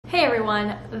Hey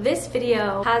everyone, this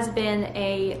video has been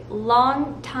a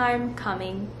long time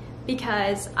coming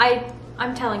because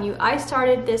I'm telling you, I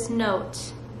started this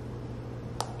note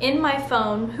in my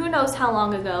phone, who knows how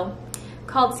long ago,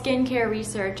 called Skincare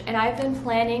Research, and I've been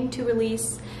planning to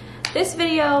release this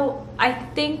video, I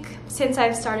think, since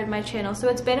I've started my channel, so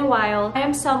it's been a while. I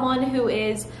am someone who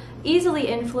is easily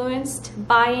influenced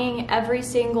buying every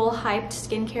single hyped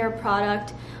skincare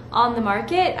product on the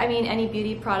market. I mean, any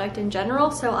beauty product in general.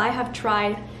 So I have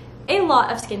tried a lot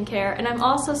of skincare, and I'm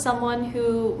also someone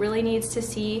who really needs to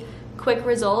see quick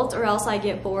results or else I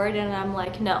get bored and I'm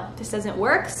like, no, this doesn't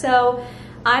work. So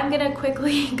I'm gonna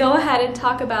quickly go ahead and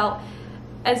talk about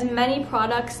as many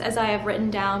products as I have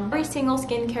written down. Every single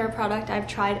skincare product I've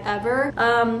tried ever,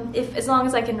 as long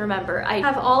as I can remember. I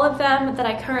have all of them that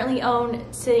I currently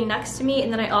own sitting next to me,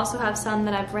 and then I also have some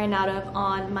that I've ran out of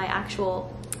on my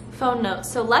actual phone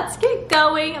notes. So let's get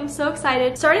going. I'm so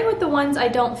excited. Starting with the ones I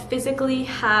don't physically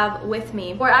have with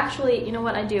me, or actually, you know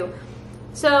what, I do.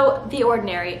 So The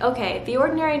Ordinary. Okay, The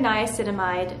Ordinary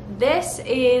Niacinamide. This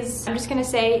is, I'm just gonna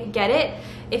say, get it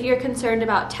if you're concerned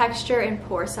about texture and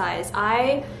pore size.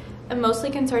 I am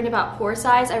mostly concerned about pore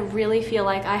size. I really feel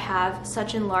like I have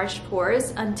such enlarged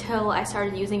pores until I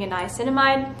started using a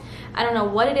niacinamide. I don't know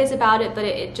what it is about it, but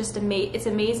it's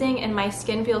amazing, and my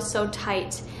skin feels so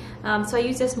tight. So I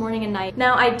use this morning and night.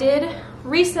 Now, I did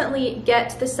recently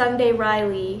get the Sunday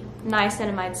Riley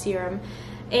niacinamide serum,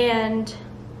 and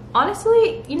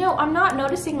honestly, you know, I'm not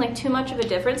noticing like too much of a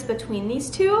difference between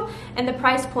these two, and the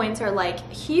price points are like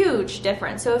huge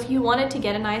difference. So if you wanted to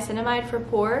get a niacinamide for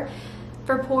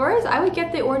pores, I would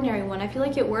get the Ordinary one. I feel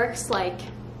like it works like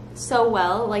so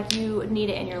well, like you need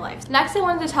it in your life. Next, I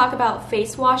wanted to talk about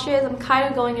face washes. I'm kind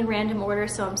of going in random order,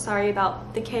 so I'm sorry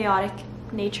about the chaotic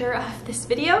nature of this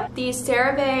video. These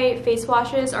CeraVe face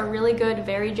washes are really good,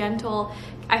 very gentle.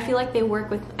 I feel like they work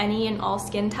with any and all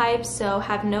skin types, so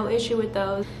have no issue with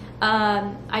those.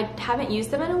 I haven't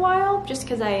used them in a while just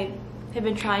because I have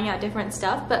been trying out different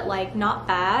stuff, but like not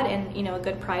bad, and you know, a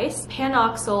good price.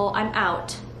 Panoxyl, I'm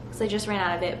out because I just ran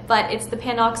out of it, but it's the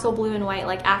Panoxyl blue and white,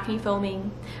 like acne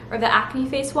foaming, or the acne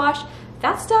face wash.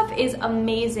 That stuff is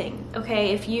amazing, okay?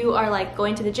 If you are like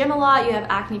going to the gym a lot, you have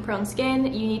acne prone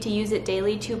skin, you need to use it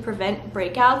daily to prevent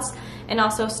breakouts and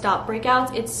also stop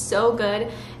breakouts. It's so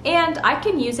good, and I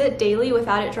can use it daily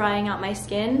without it drying out my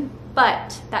skin,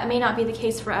 but that may not be the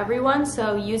case for everyone,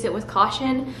 so use it with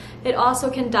caution. It also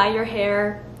can dye your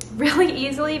hair really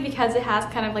easily because it has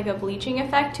kind of like a bleaching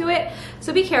effect to it,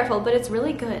 so be careful, but it's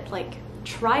really good. Like,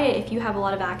 try it if you have a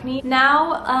lot of acne.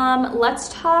 Now, let's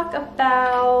talk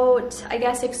about, I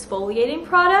guess, exfoliating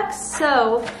products.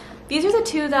 So these are the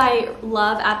two that I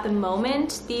love at the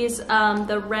moment. These,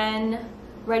 the Ren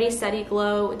Ready Steady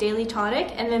Glow Daily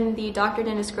Tonic, and then the Dr.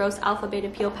 Dennis Gross Alpha Beta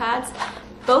Peel Pads.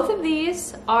 Both of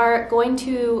these are going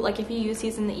to, like, if you use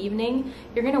these in the evening,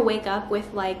 you're gonna wake up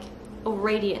with like a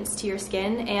radiance to your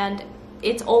skin, and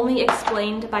it's only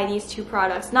explained by these two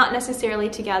products, not necessarily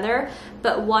together,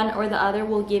 but one or the other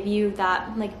will give you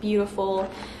that like beautiful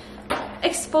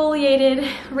exfoliated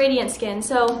radiant skin.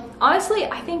 So honestly,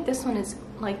 I think this one is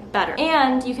like better,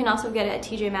 and you can also get it at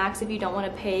TJ Maxx if you don't want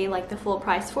to pay like the full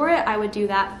price for it. I would do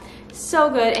that. So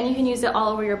good, and you can use it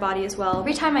all over your body as well.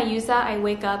 Every time I use that, I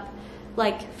wake up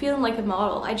like feeling like a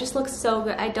model. I just look so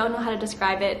good. I don't know how to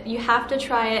describe it. You have to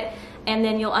try it, and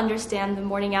then you'll understand the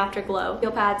morning after glow.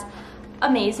 Peel pads,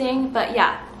 amazing, but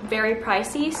yeah, very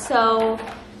pricey. So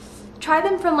try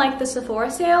them from like the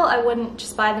Sephora sale. I wouldn't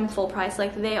just buy them full price.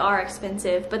 Like, they are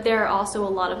expensive, but there are also a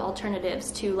lot of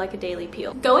alternatives to like a daily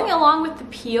peel. Going along with the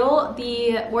peel,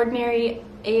 the Ordinary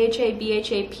AHA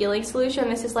BHA peeling solution.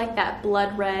 This is like that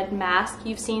blood red mask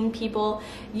you've seen people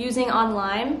using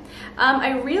online.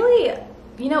 I really,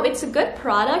 you know, it's a good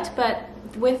product, but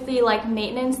with the like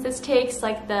maintenance this takes,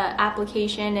 like the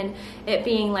application and it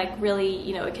being like really,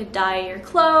 you know, it could dye your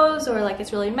clothes, or like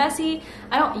it's really messy.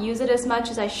 I don't use it as much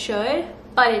as I should,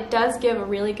 but it does give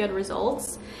really good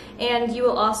results. And you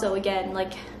will also, again,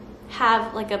 like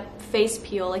have like a face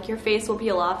peel, like your face will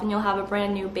peel off and you'll have a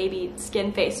brand new baby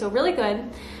skin face. So really good.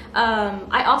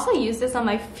 I also use this on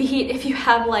my feet if you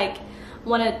have like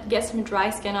want to get some dry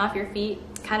skin off your feet.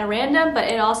 Kind of random, but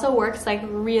it also works like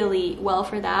really well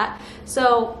for that.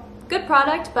 So good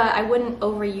product, but I wouldn't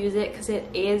overuse it because it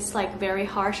is like very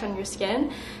harsh on your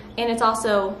skin, and it's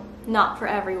also not for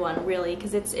everyone really,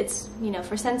 because it's you know,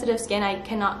 for sensitive skin. I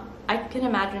can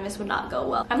imagine this would not go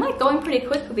well. I'm like going pretty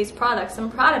quick with these products.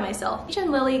 I'm proud of myself. Peach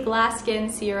and Lily Glass Skin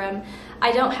Serum.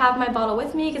 I don't have my bottle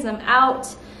with me because I'm out.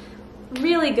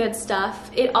 Really good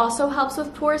stuff. It also helps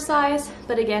with pore size,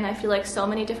 but again, I feel like so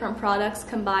many different products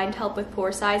combined help with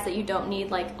pore size that you don't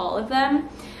need like all of them.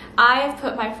 I've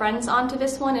put my friends onto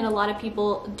this one and a lot of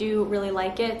people do really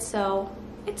like it, so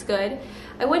it's good.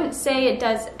 I wouldn't say it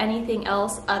does anything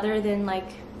else other than like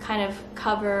kind of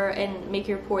cover and make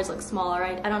your pores look smaller.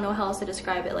 I don't know how else to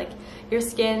describe it. Like your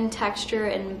skin texture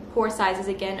and pore size is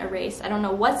again erased. I don't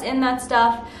know what's in that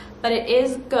stuff, but it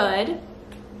is good.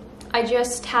 I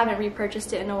just haven't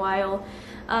repurchased it in a while,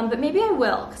 but maybe I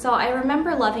will. So I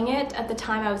remember loving it at the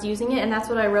time I was using it, and that's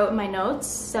what I wrote in my notes,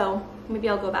 so maybe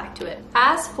I'll go back to it.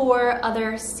 As for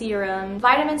other serums,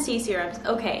 vitamin C serums.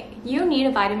 Okay, you need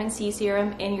a vitamin C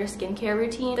serum in your skincare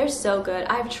routine. They're so good.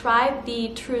 I've tried the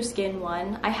True Skin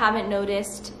one. I haven't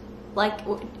noticed, like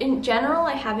in general,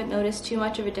 I haven't noticed too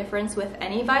much of a difference with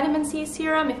any vitamin C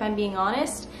serum, if I'm being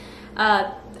honest.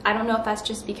 I don't know if that's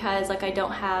just because like I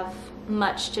don't have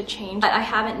much to change, but I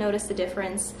haven't noticed the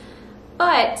difference.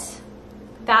 But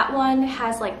that one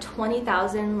has like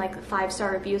 20,000 like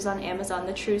 5-star reviews on Amazon,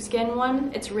 the True Skin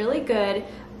one. It's really good.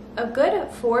 A good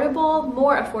affordable,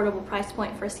 more affordable price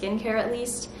point for skincare at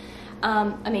least.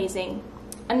 Amazing.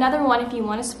 Another one, if you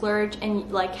want to splurge and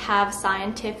like have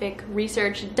scientific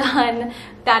research done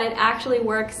that it actually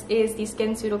works, is the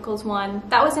SkinCeuticals one.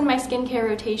 That was in my skincare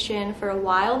rotation for a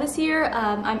while this year.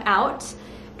 I'm out.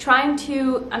 I'm trying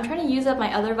to use up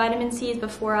my other vitamin C's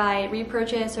before I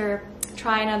repurchase or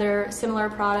try another similar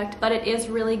product, but it is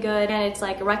really good and it's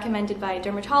like recommended by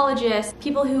dermatologists,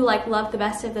 people who like love the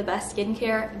best of the best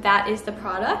skincare. That is the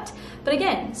product, but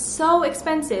again, so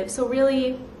expensive. So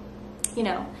really, you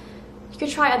know, you could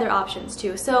try other options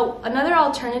too. So another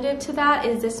alternative to that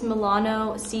is this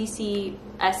Milano CC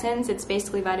Essence. It's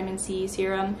basically vitamin C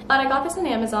serum, but I got this on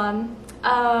Amazon.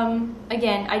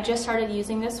 Again, I just started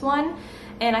using this one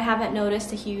and I haven't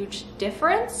noticed a huge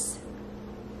difference,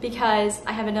 because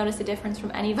I haven't noticed a difference from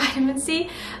any vitamin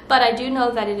C, but I do know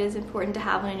that it is important to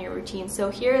have one in your routine. So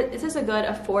here, this is a good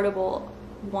affordable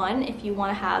one if you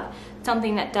want to have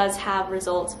something that does have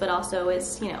results, but also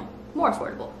is, you know, more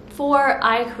affordable. For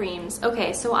eye creams,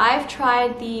 okay, so I've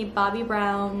tried the Bobbi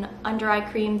Brown under eye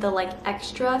cream, the like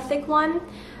extra thick one,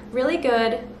 really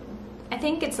good. I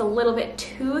think it's a little bit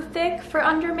too thick for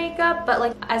under makeup, but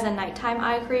like as a nighttime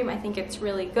eye cream, I think it's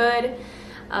really good.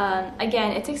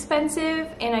 Again, it's expensive,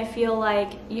 and I feel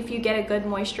like if you get a good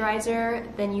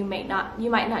moisturizer, then you might not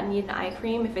need an eye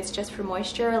cream if it's just for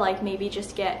moisture. Like maybe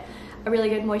just get a really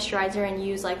good moisturizer and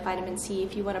use like vitamin C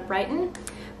if you want to brighten.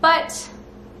 But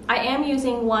I am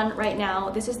using one right now.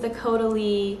 This is the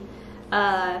Copyri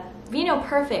Vino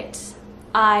Perfect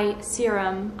Eye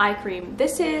Serum Eye Cream.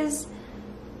 This is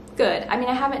good. I mean,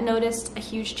 I haven't noticed a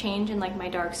huge change in like my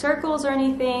dark circles or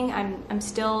anything. I'm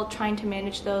still trying to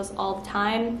manage those all the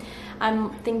time.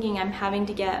 I'm thinking I'm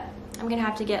gonna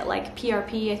have to get like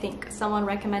PRP. I think someone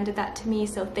recommended that to me,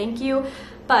 so thank you.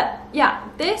 But yeah,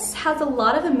 this has a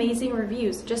lot of amazing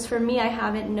reviews. Just for me, I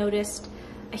haven't noticed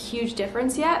a huge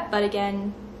difference yet, but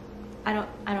again, I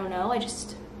don't know.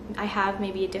 I have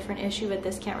maybe a different issue that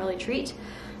this can't really treat.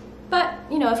 But,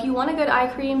 you know, if you want a good eye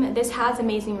cream, this has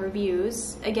amazing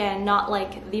reviews. Again, not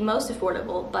like the most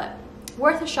affordable, but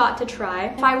worth a shot to try.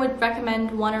 If I would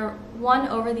recommend one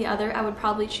over the other, I would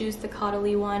probably choose the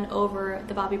Caudalie one over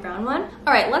the Bobbi Brown one.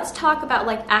 All right, let's talk about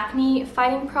like acne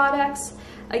fighting products.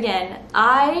 Again,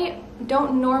 I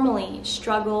don't normally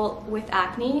struggle with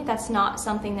acne. That's not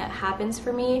something that happens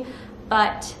for me.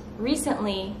 But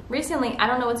recently, I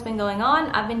don't know what's been going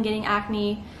on. I've been getting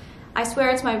acne. I swear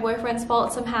it's my boyfriend's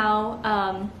fault somehow,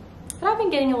 but I've been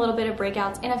getting a little bit of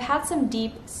breakouts, and I've had some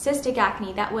deep cystic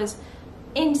acne that was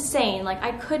insane. Like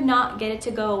I could not get it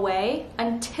to go away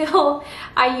until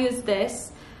I used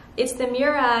this. It's the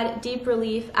Murad Deep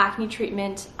Relief Acne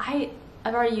Treatment. I've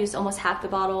already used almost half the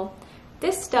bottle.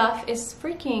 This stuff is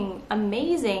freaking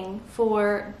amazing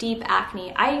for deep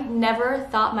acne. I never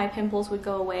thought my pimples would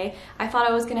go away. I thought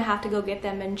I was gonna have to go get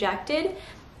them injected,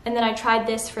 and then I tried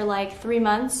this for like 3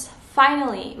 months.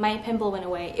 Finally, my pimple went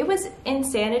away. It was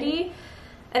insanity,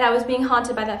 and I was being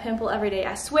haunted by that pimple every day,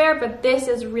 I swear, but this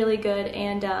is really good.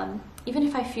 And even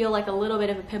if I feel like a little bit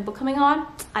of a pimple coming on,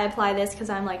 I apply this because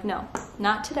I'm like, no,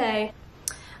 not today.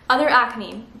 Other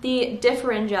acne, the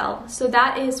Differin Gel. So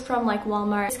that is from like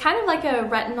Walmart. It's kind of like a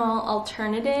retinol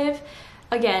alternative.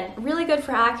 Again, really good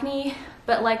for acne,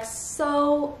 but like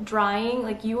so drying.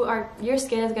 Like your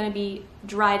skin is gonna be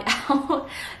dried out.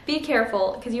 Be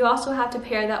careful, because you also have to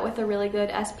pair that with a really good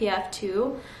SPF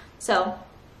too. So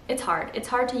it's hard. It's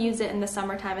hard to use it in the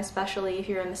summertime, especially if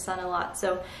you're in the sun a lot.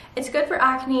 So it's good for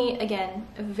acne. Again,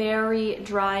 very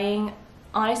drying.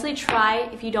 Honestly, try,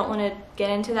 if you don't want to get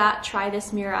into that, try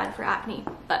this Murad for acne.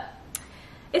 But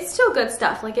it's still good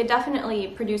stuff. Like, it definitely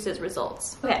produces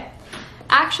results. Okay,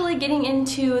 actually getting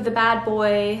into the bad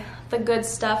boy, the good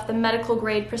stuff, the medical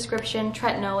grade prescription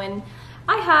tretinoin.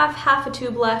 I have half a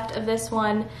tube left of this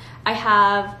one. I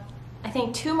have, I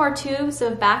think, 2 more tubes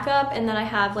of backup, and then I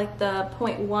have like the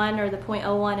 0.1 or the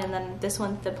 0.01, and then this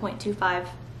one, the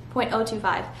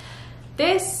 0.25.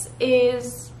 This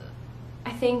is,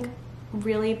 I think,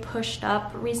 really pushed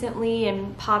up recently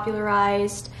and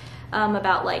popularized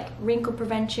about like wrinkle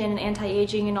prevention and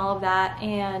anti-aging and all of that,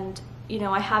 and you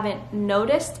know, I haven't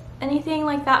noticed anything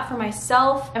like that for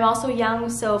myself. I'm also young,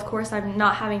 so of course I'm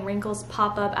not having wrinkles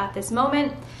pop up at this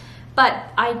moment,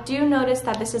 but I do notice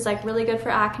that this is like really good for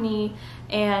acne,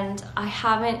 and I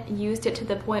haven't used it to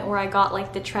the point where I got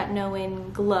like the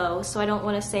tretinoin glow, so I don't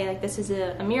want to say like this is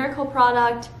a miracle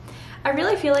product. I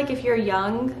really feel like if you're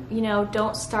young, you know,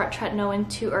 don't start tretinoin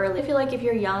too early. I feel like if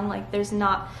you're young, like there's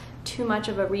not too much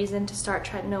of a reason to start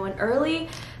tretinoin early,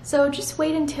 so just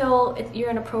wait until you're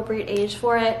an appropriate age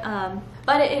for it.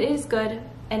 But it is good,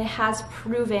 and it has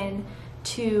proven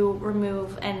to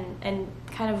remove and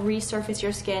kind of resurface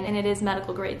your skin, and it is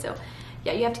medical grade, so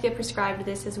yeah, you have to get prescribed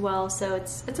this as well, so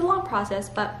it's a long process,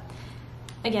 but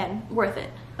again, worth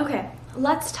it. Okay,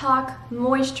 let's talk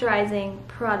moisturizing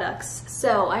products.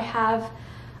 So I have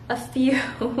a few,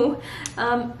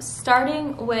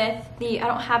 starting with the, I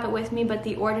don't have it with me, but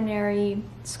the ordinary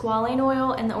squalene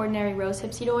oil and the ordinary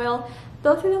rosehip seed oil.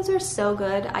 Both of those are so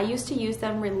good. I used to use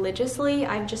them religiously.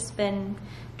 I've just been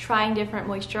trying different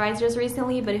moisturizers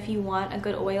recently, but if you want a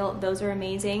good oil, those are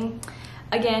amazing.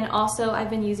 Again, also, I've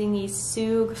been using these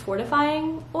Soothe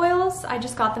fortifying oils. I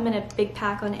just got them in a big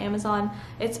pack on Amazon.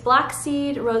 It's black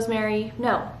seed, rosehip,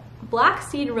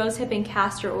 and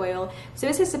castor oil. So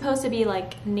this is supposed to be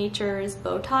like nature's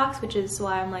Botox, which is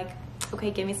why I'm like,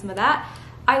 okay, give me some of that.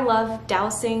 I love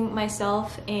dousing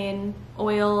myself in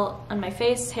oil on my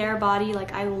face, hair, body.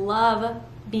 Like, I love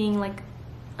being like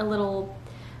a little,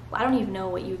 I don't even know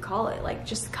what you would call it, like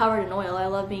just covered in oil. I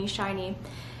love being shiny,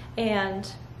 and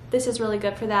this is really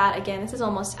good for that. Again, this is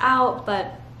almost out,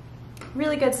 but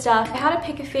really good stuff. If I had to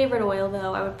pick a favorite oil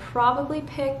though, I would probably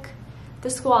pick the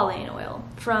squalane oil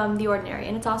from The Ordinary,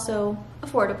 and it's also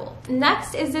affordable.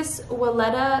 Next is this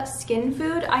Weleda skin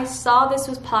food. I saw this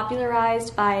was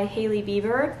popularized by Hailey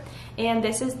Bieber, and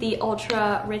this is the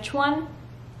ultra rich one.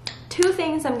 2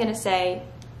 things I'm gonna say.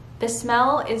 The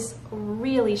smell is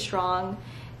really strong,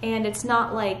 and it's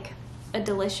not like a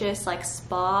delicious like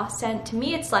spa scent. To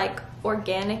me, it's like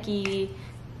organic-y,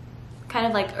 kind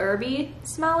of like herby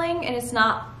smelling, and it's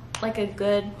not like a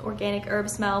good organic herb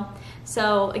smell.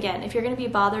 So again, if you're gonna be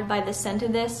bothered by the scent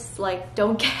of this, like,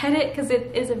 don't get it, because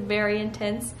it is very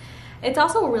intense. It's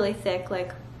also really thick.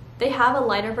 Like, they have a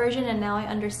lighter version, and now I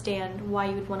understand why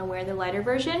you would want to wear the lighter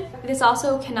version. This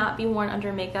also cannot be worn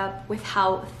under makeup with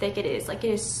how thick it is. Like,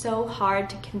 it is so hard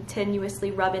to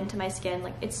continuously rub into my skin.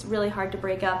 Like, it's really hard to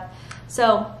break up.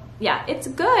 So yeah, it's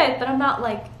good, but I'm not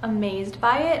like amazed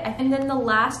by it. And then the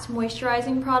last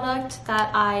moisturizing product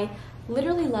that I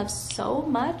literally love so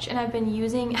much, and I've been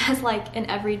using as like an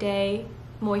everyday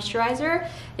moisturizer,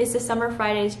 is the Summer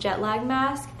Fridays Jet Lag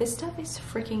Mask. This stuff is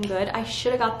freaking good. I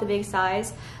should have got the big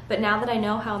size, but now that I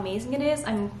know how amazing it is,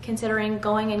 I'm considering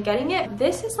going and getting it.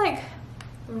 This is like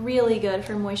really good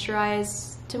for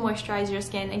moisturize your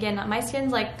skin. Again, my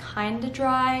skin's like kind of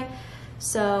dry,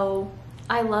 so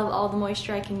I love all the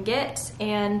moisture I can get,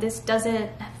 and this doesn't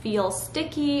feel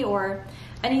sticky or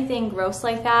anything gross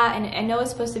like that. And I know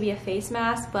it's supposed to be a face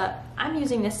mask, but I'm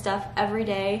using this stuff every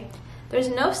day. There's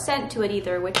no scent to it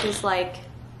either, which is like,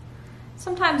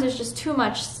 sometimes there's just too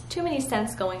many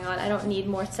scents going on. I don't need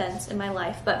more scents in my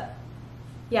life, but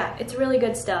yeah, it's really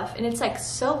good stuff. And it's like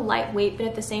so lightweight, but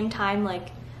at the same time,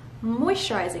 like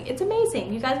moisturizing. It's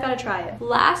amazing. You guys gotta try it.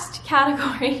 Last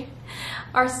category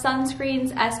are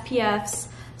sunscreens, SPFs.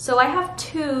 So I have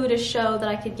 2 to show that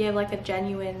I could give like a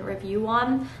genuine review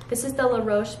on. This is the La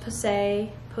Roche-Posay,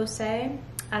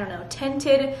 I don't know,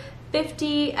 tinted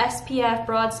 50 SPF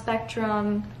broad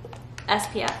spectrum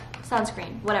SPF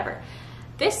sunscreen, whatever.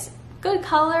 This good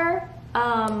color,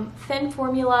 thin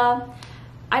formula.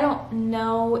 I don't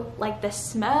know, like the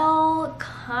smell,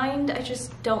 I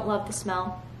just don't love the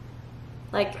smell.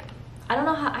 Like, I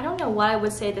don't know what I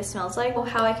would say this smells like, or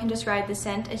how I can describe the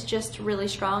scent. It's just really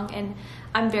strong, and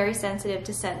I'm very sensitive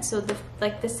to scent. So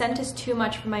the scent is too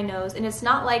much for my nose, and it's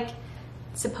not like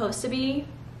it's supposed to be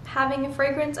having a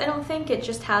fragrance. I don't think it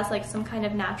just has like some kind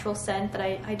of natural scent that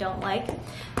I don't like.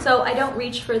 So I don't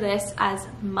reach for this as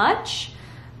much,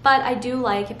 but I do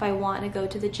like, if I want to go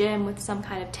to the gym with some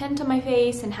kind of tint on my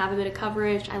face and have a bit of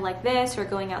coverage, I like this, or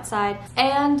going outside.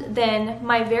 And then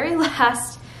my very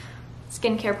last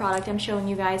skincare product I'm showing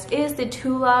you guys is the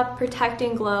Tula Protect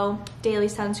and Glow Daily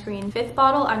Sunscreen 5th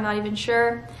bottle. I'm not even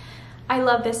sure. I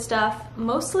love this stuff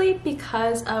mostly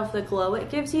because of the glow it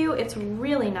gives you. It's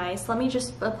really nice. Let me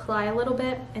just apply a little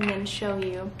bit and then show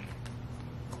you.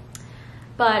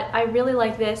 But I really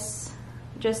like this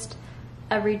just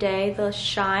every day, the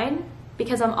shine,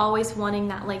 because I'm always wanting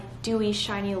that like dewy,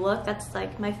 shiny look. That's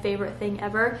like my favorite thing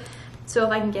ever. So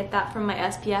if I can get that from my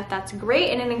SPF, that's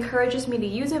great, and it encourages me to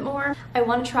use it more. I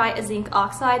want to try a zinc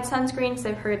oxide sunscreen because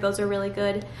I've heard those are really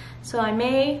good. So I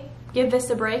may give this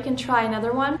a break and try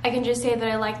another one. I can just say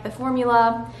that I like the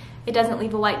formula. It doesn't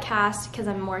leave a white cast because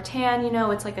I'm more tan, you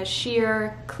know, it's like a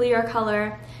sheer, clear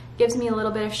color. Gives me a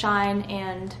little bit of shine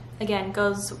and again,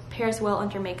 pairs well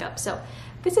under makeup. So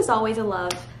this is always a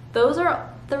love. Those are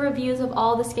the reviews of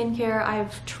all the skincare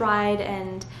I've tried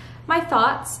and my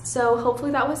thoughts, so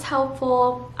hopefully that was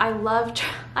helpful. I love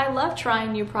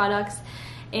trying new products,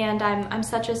 and I'm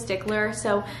such a stickler.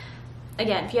 So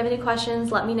again, if you have any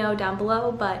questions, let me know down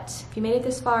below. But if you made it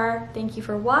this far, thank you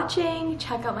for watching.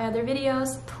 Check out my other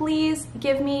videos. Please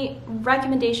give me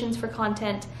recommendations for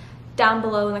content down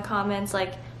below in the comments.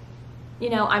 Like, you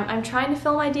know, I'm trying to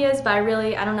film ideas, but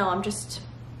I don't know, I'm just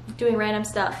doing random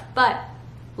stuff. But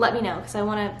let me know, because I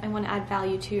want to add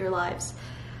value to your lives.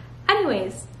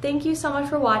 Anyways, thank you so much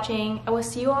for watching. I will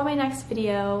see you on my next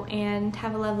video, and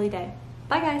have a lovely day.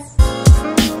 Bye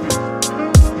guys!